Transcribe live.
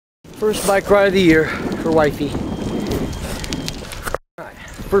First bike ride of the year for wifey. Alright,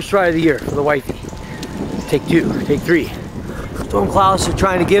 first ride of the year for the wifey. Take two, take three. Storm clouds are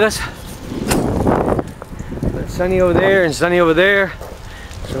trying to get us. But it's sunny over there and sunny over there.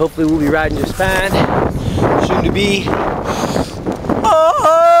 So hopefully we'll be riding just fine. Soon to be. Just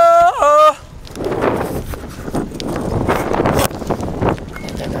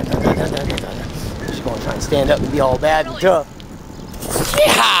gonna try and stand up and be all bad and tough.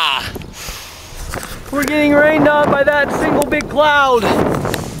 Yeah! We're getting rained on by that single big cloud.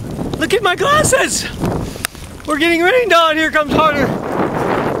 Look at my glasses! We're getting rained on. Here comes harder.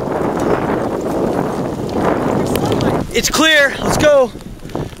 It's clear. Let's go.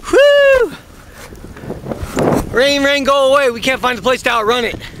 Woo! Rain, rain, go away. We can't find a place to outrun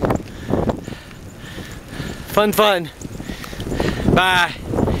it. Fun, fun. Bye.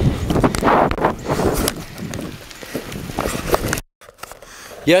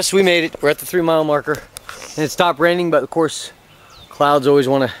 Yes, we made it. We're at the 3-mile marker. And it stopped raining, but of course, clouds always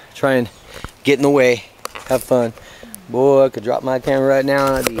want to try and get in the way. Have fun. Boy, I could drop my camera right now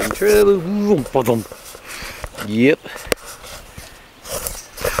and I'd be in trouble. Yep.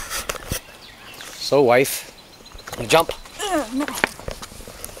 So, wife, you jump. No.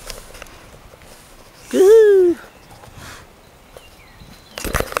 Woo.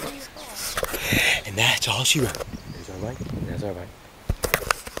 And that's all she wrote. There's our bike. There's our bike.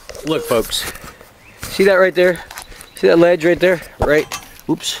 Look, folks. See that right there? See that ledge right there? Right.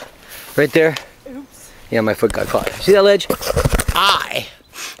 Oops. Right there. Oops. Yeah, my foot got caught. See that ledge? I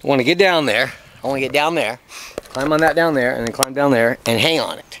want to get down there. I want to get down there, climb on that down there, and then climb down there and hang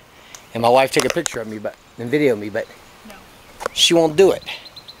on it. And my wife take a picture of me, and video me, but no, she won't do it.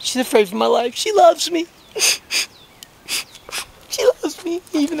 She's afraid for my life. She loves me. She loves me,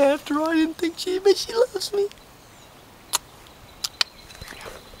 even after I didn't think but she loves me.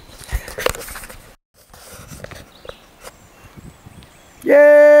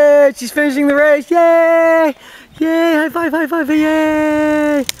 Yay! She's finishing the race. Yay! Yay! High five! High five!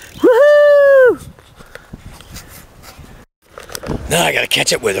 Yay! Woohoo! Now I gotta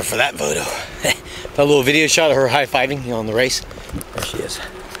catch up with her for that photo. That little video shot of her high-fiving, on the race. There she is.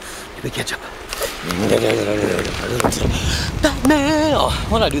 Let me catch up. Batman! Oh,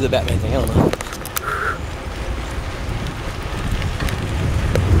 why don't I do the Batman thing? I don't know.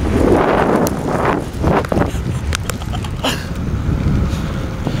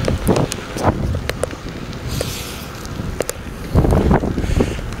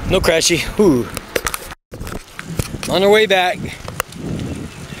 No crashy. Ooh. On our way back.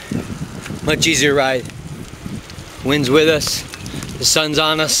 Much easier ride. Wind's with us. The sun's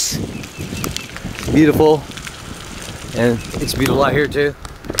on us. Beautiful. And it's beautiful out here too.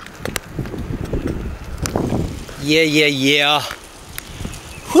 Yeah, yeah, yeah.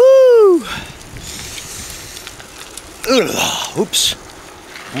 Woo! Ugh. Oops.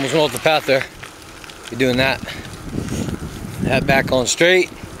 Almost went off the path there. You're doing that. That back on straight.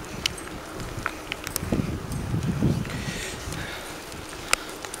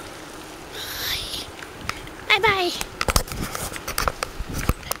 Bye-bye.